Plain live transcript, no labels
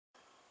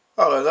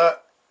Hello there,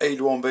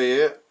 Ed1B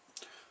here.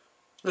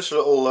 This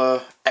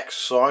little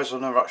exercise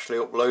I've never actually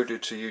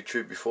uploaded to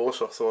YouTube before,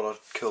 so I thought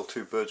I'd kill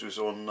two birds with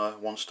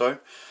one stone.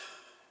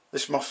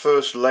 This is my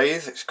first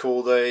lathe. It's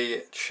called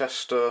a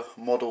Chester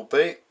Model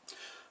B.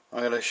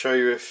 I'm going to show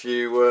you a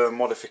few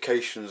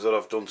modifications that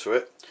I've done to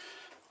it.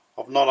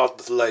 I've not had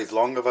the lathe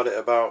long, I've had it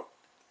about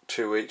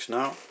 2 weeks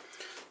now.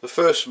 The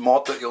first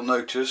mod that you'll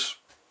notice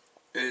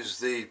is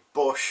the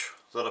bush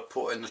that I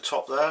put in the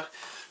top there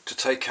to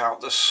take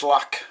out the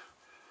slack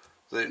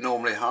that it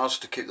normally has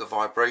to keep the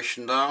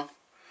vibration down,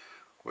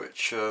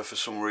 which for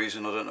some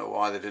reason, I don't know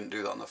why they didn't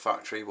do that in the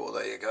factory, but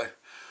there you go.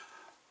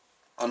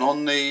 And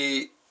on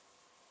the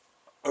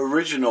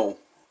original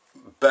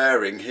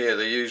bearing here,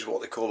 they use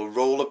what they call a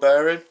roller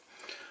bearing.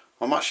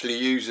 I'm actually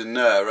using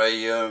there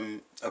a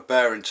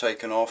bearing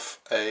taken off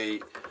a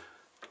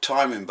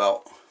timing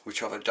belt,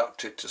 which I've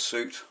adapted to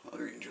suit.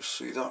 You can just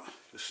see that,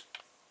 just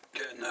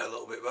getting there a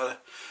little bit better.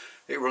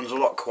 It runs a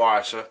lot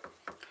quieter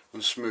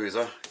and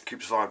smoother,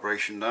 keeps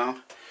vibration down.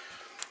 A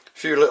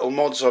few little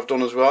mods I've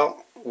done as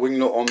well. Wing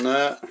nut on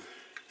there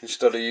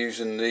instead of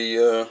using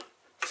the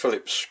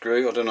Phillips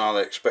screw. I don't know how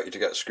they expect you to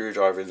get a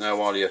screwdriver in there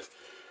while you're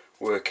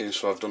working,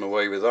 so I've done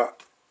away with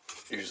that.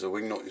 Use the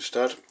wing nut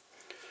instead.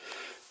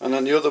 And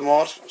then the other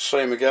mod,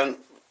 same again.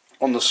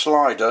 On the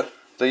slider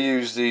they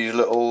use these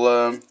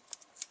little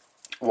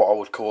what I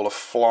would call a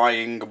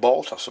flying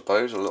bolt, I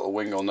suppose, a little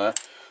wing on there.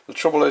 The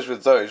trouble is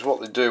with those,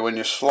 what they do when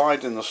you're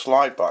sliding the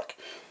slide back,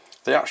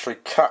 they actually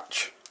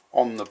catch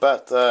on the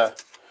bed there,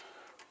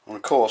 and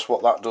of course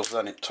what that does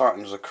then, it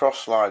tightens the cross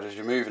slide as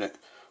you're moving it.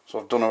 So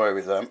I've done away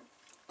with them.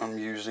 I'm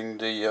using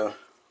the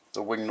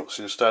wing nuts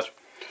instead.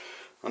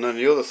 And then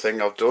the other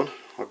thing I've done,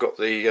 I've got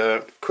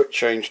the quick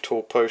change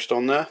tool post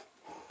on there.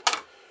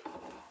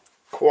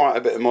 Quite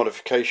a bit of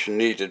modification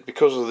needed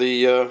because of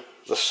the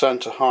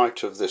centre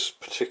height of this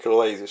particular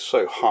lathe is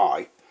so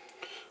high.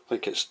 I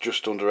think it's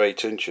just under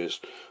 8 inches.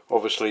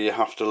 Obviously you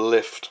have to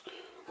lift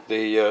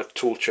the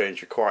tool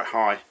changer quite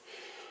high.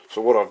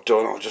 So what I've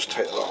done, I'll just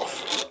take that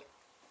off.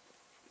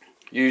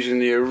 Using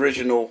the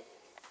original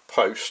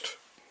post,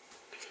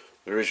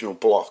 the original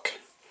block,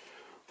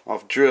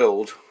 I've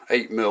drilled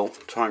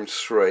 8mm times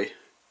 3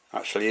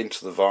 actually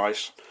into the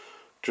vise,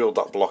 drilled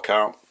that block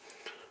out.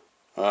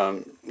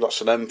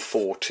 That's an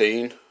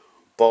M14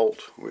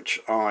 bolt,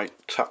 which I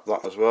tapped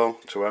that as well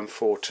to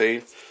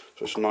M14,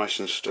 so it's nice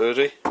and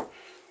sturdy.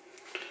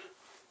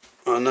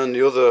 And then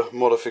the other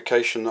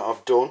modification that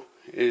I've done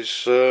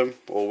is, or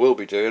will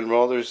be doing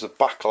rather, is the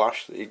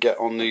backlash that you get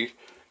on the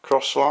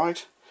cross slide.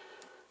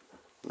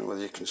 I don't know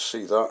whether you can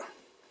see that,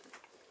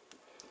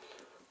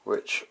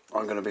 which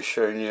I'm going to be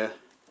showing you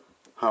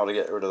how to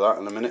get rid of that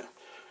in a minute.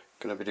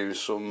 Going to be doing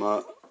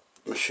some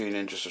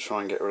machining just to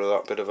try and get rid of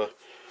that bit of a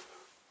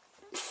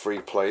free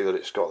play that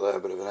it's got there, a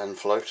bit of an end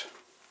float.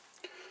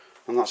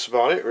 And that's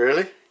about it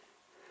really.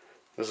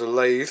 There's a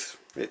lathe.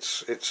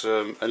 It's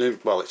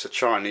a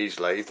Chinese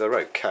lathe. They're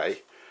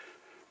okay,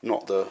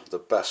 not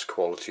the best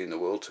quality in the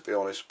world to be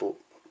honest, but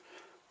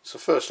it's the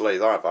first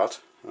lathe I've had,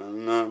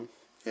 and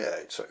yeah,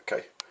 it's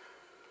okay.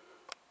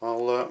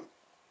 I'll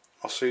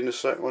see you in a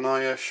sec when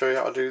I show you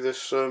how to do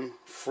this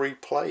free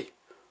play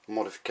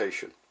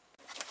modification.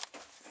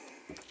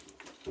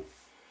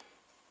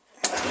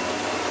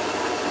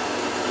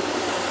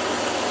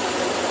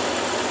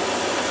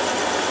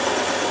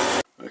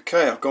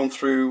 Okay, I've gone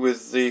through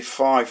with the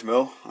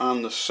 5mm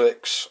and the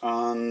 6,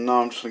 and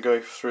now I'm just going to go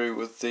through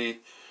with the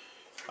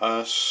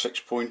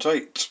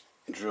 6.8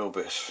 drill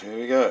bit. Here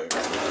we go.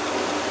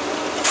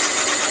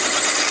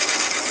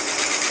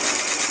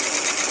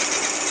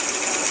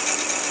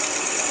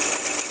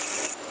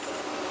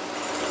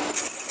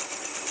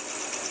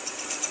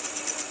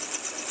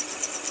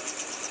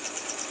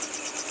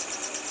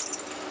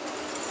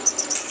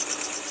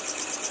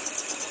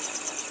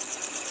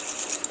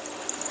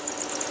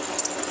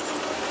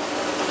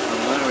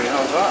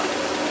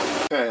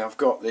 Okay, I've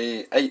got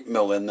the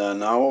 8mm in there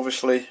now.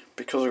 Obviously,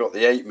 because I've got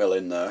the 8mm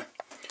in there,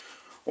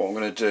 what I'm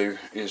going to do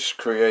is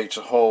create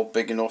a hole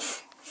big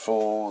enough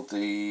for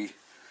the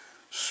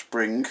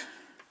spring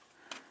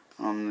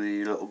on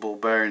the little ball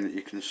bearing that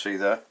you can see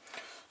there.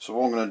 So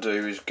what I'm going to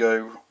do is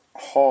go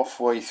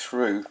halfway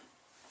through,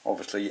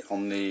 obviously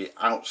on the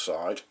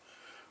outside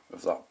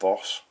of that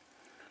boss,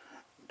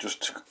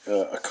 just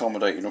to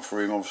accommodate enough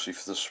room obviously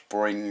for the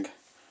spring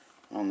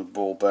on the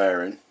ball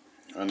bearing.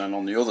 And then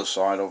on the other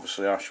side,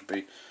 obviously, I should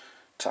be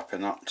tapping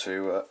that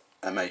to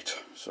M8.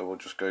 So we'll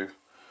just go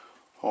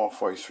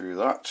halfway through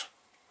that,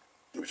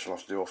 which I'll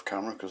have to do off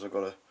camera because I've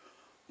got to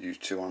use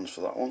 2 hands for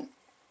that one.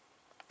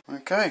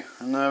 Okay,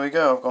 and there we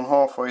go. I've gone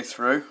halfway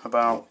through,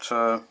 about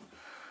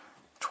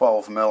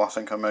 12mm I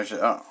think I measured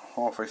it at,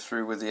 halfway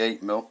through with the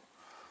 8mm.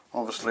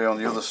 Obviously on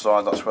the other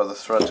side, that's where the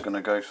thread's going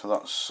to go, so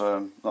that's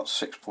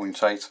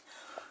 6.8.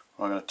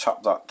 I'm going to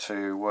tap that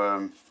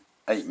to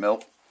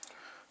 8mm.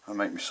 and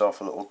make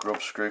myself a little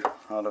grub screw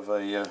out of a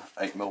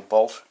 8mm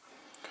bolt.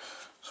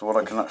 So what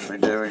I can actually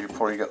do is you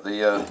probably get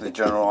the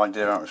general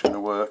idea how it's going to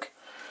work.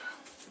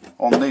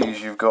 On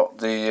these you've got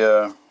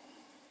the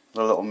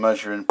little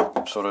measuring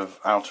sort of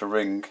outer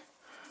ring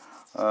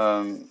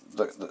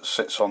that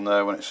sits on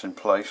there when it's in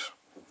place,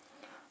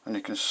 and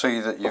you can see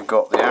that you've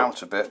got the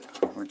outer bit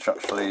which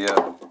actually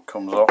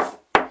comes off,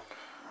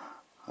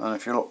 and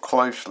if you look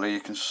closely you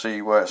can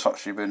see where it's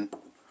actually been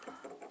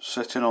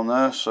sitting on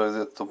there, so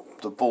that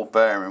the ball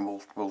bearing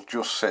will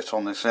just sit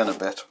on this inner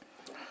bit,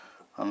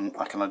 and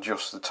I can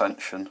adjust the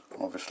tension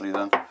obviously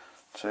then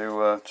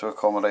to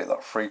accommodate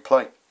that free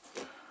play,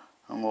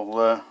 and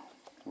we'll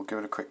give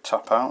it a quick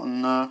tap out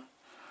and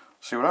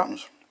see what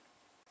happens.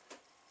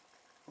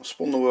 I've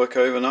spun the work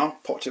over now,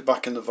 popped it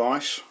back in the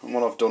vise, and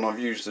what I've done, I've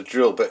used the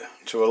drill bit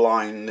to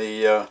align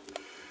the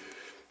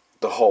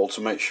hole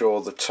to make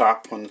sure the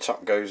tap, when the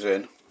tap goes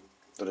in,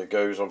 that it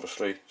goes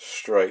obviously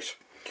straight.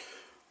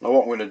 Now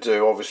what I'm going to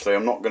do, obviously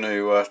I'm not going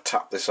to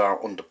tap this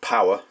out under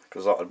power,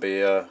 because that would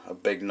be a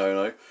big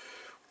no-no.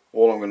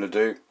 All I'm going to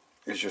do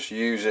is just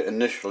use it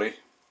initially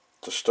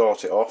to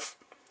start it off,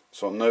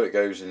 so I know it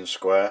goes in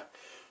square,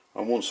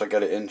 and once I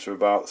get it into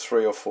about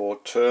 3 or 4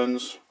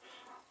 turns,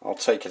 I'll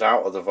take it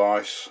out of the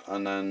vise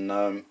and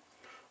then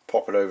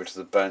pop it over to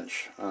the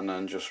bench and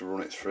then just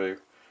run it through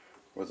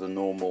with the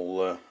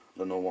normal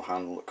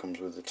handle that comes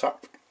with the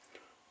tap,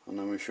 and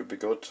then we should be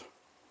good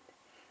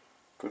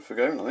for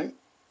going, I think.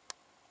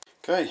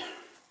 Okay,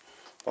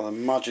 by the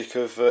magic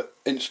of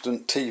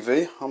instant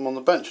TV, I'm on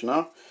the bench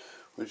now.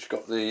 We've just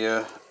got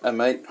the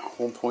M8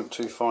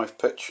 1.25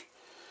 pitch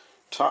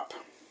tap.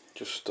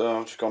 Just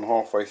gone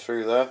halfway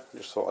through there.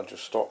 Just thought I'd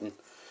just stop and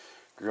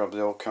grab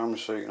the old camera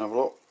so you can have a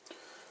look.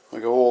 I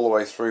go all the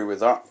way through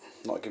with that.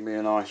 That'll give me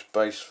a nice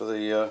base for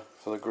the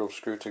grub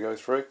screw to go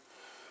through,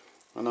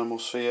 and then we'll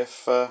see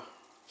if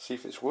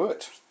it's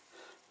worked.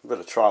 A bit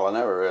of trial and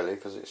error really,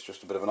 because it's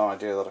just a bit of an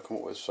idea that I come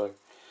up with. So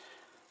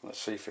let's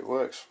see if it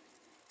works.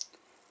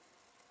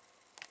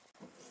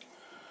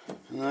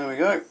 And there we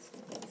go.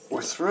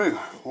 We're through.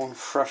 One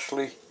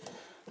freshly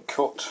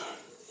cut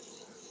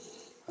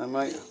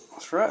M8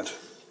 thread.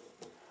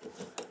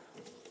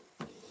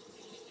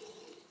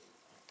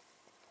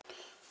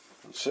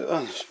 That's it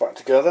then, it's back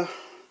together,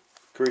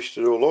 greased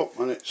it all up,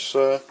 and it's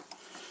a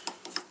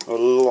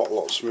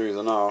lot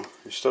smoother now.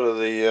 Instead of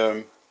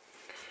the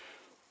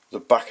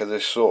back of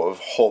this sort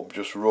of hub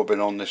just rubbing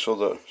on this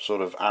other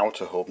sort of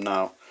outer hub,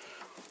 now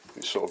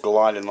it's sort of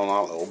gliding on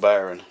that little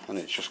bearing, and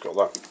it's just got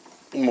that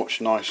much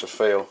nicer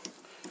feel.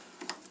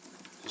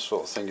 The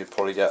sort of thing you'd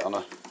probably get on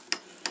a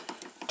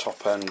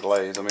top end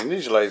lathe. I mean,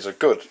 these lathes are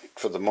good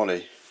for the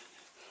money.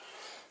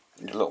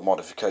 Your little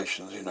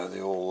modifications, you know,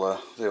 they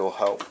all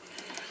help.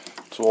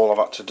 So all I've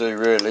had to do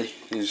really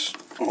is,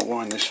 I'll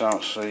wind this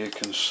out so you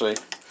can see.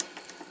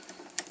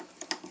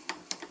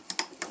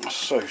 It's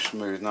so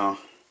smooth now.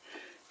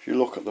 If you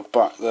look at the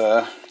back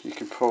there, you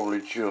can probably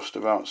just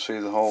about see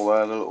the hole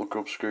there, the little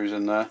grub screws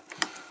in there,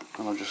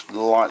 and I've just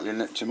lightly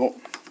nipped him up.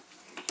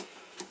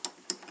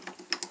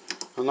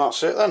 And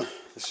that's it then.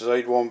 This is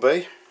Aid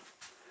 1B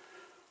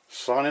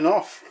signing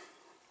off.